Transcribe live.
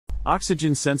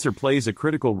Oxygen sensor plays a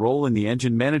critical role in the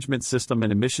engine management system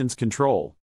and emissions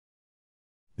control.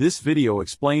 This video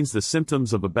explains the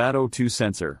symptoms of a bad O2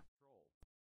 sensor.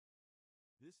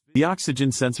 The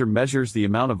oxygen sensor measures the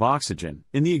amount of oxygen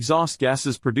in the exhaust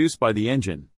gases produced by the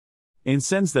engine and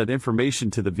sends that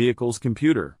information to the vehicle's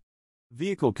computer. The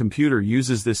vehicle computer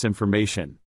uses this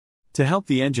information to help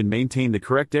the engine maintain the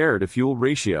correct air-to-fuel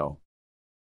ratio.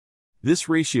 This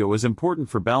ratio is important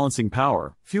for balancing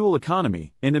power, fuel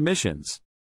economy, and emissions.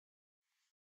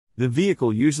 The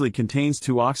vehicle usually contains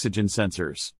two oxygen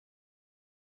sensors.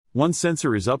 One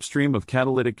sensor is upstream of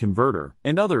catalytic converter,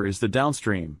 and other is the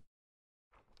downstream.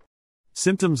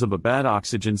 Symptoms of a bad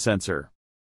oxygen sensor.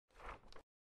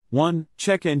 1.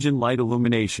 Check engine light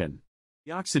illumination.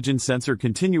 The oxygen sensor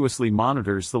continuously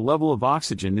monitors the level of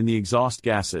oxygen in the exhaust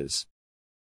gases.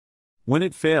 When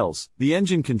it fails, the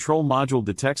engine control module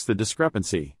detects the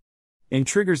discrepancy and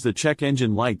triggers the check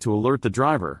engine light to alert the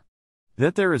driver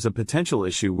that there is a potential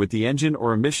issue with the engine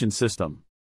or emission system.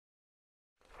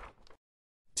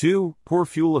 2. Poor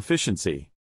fuel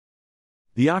efficiency.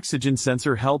 The oxygen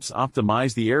sensor helps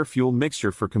optimize the air-fuel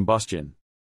mixture for combustion.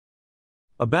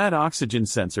 A bad oxygen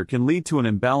sensor can lead to an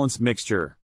imbalanced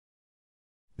mixture.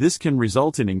 This can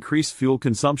result in increased fuel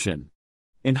consumption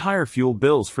and higher fuel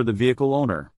bills for the vehicle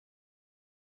owner.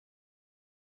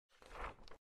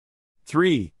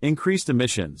 3. Increased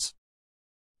emissions.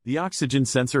 The oxygen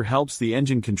sensor helps the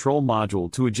engine control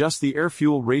module to adjust the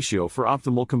air-fuel ratio for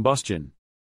optimal combustion.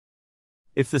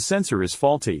 If the sensor is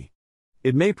faulty,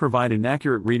 it may provide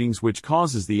inaccurate readings which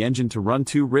causes the engine to run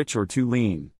too rich or too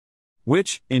lean,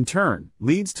 which, in turn,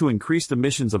 leads to increased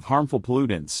emissions of harmful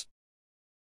pollutants.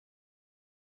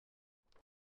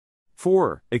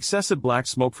 4. Excessive black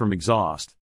smoke from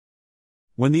exhaust.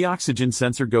 When the oxygen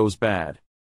sensor goes bad,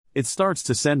 it starts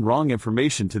to send wrong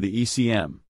information to the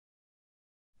ECM.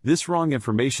 This wrong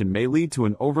information may lead to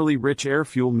an overly rich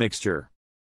air-fuel mixture.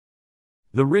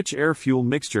 The rich air-fuel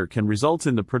mixture can result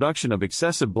in the production of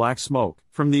excessive black smoke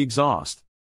from the exhaust,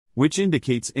 which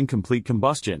indicates incomplete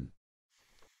combustion.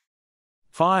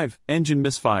 5. Engine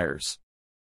misfires.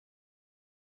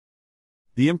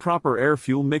 The improper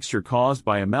air-fuel mixture caused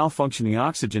by a malfunctioning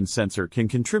oxygen sensor can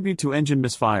contribute to engine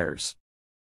misfires.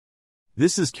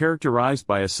 This is characterized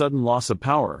by a sudden loss of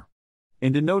power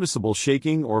and a noticeable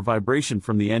shaking or vibration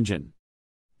from the engine.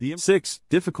 6.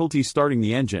 Difficulty starting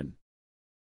the engine.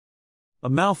 A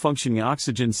malfunctioning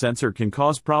oxygen sensor can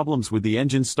cause problems with the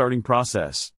engine's starting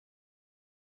process.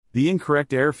 The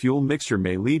incorrect air-fuel mixture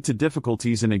may lead to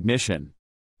difficulties in ignition,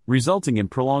 resulting in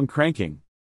prolonged cranking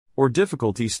or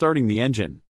difficulty starting the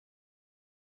engine.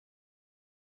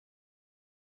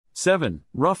 7.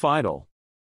 Rough idle.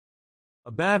 A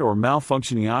bad or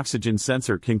malfunctioning oxygen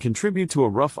sensor can contribute to a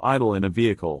rough idle in a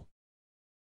vehicle.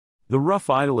 The rough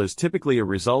idle is typically a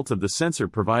result of the sensor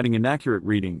providing inaccurate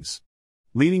readings,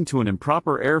 leading to an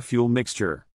improper air-fuel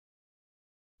mixture.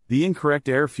 The incorrect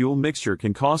air-fuel mixture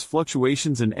can cause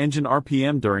fluctuations in engine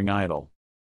RPM during idle.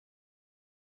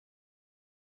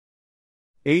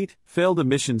 8. Failed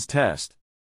emissions test.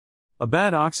 A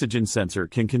bad oxygen sensor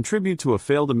can contribute to a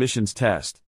failed emissions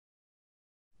test.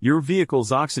 Your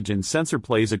vehicle's oxygen sensor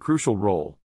plays a crucial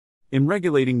role in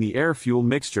regulating the air-fuel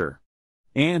mixture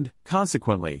and,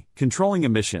 consequently, controlling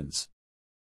emissions.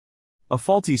 A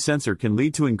faulty sensor can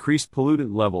lead to increased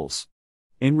pollutant levels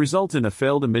and result in a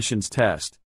failed emissions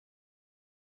test.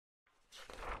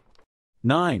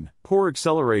 9. Poor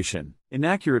acceleration.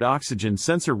 Inaccurate oxygen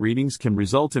sensor readings can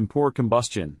result in poor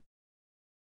combustion.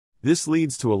 This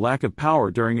leads to a lack of power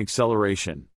during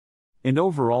acceleration and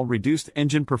overall reduced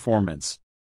engine performance.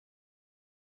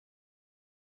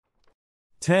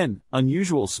 10.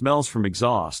 Unusual smells from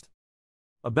exhaust.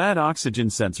 A bad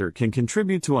oxygen sensor can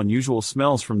contribute to unusual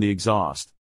smells from the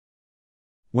exhaust.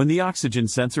 When the oxygen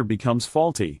sensor becomes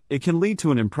faulty, it can lead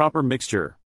to an improper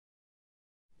mixture.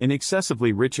 An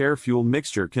excessively rich air-fuel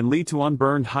mixture can lead to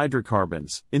unburned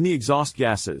hydrocarbons in the exhaust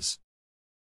gases.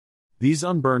 These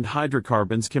unburned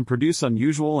hydrocarbons can produce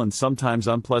unusual and sometimes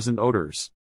unpleasant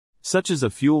odors, such as a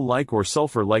fuel-like or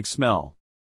sulfur-like smell.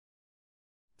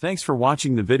 Thanks for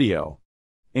watching the video,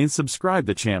 and subscribe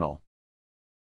the channel.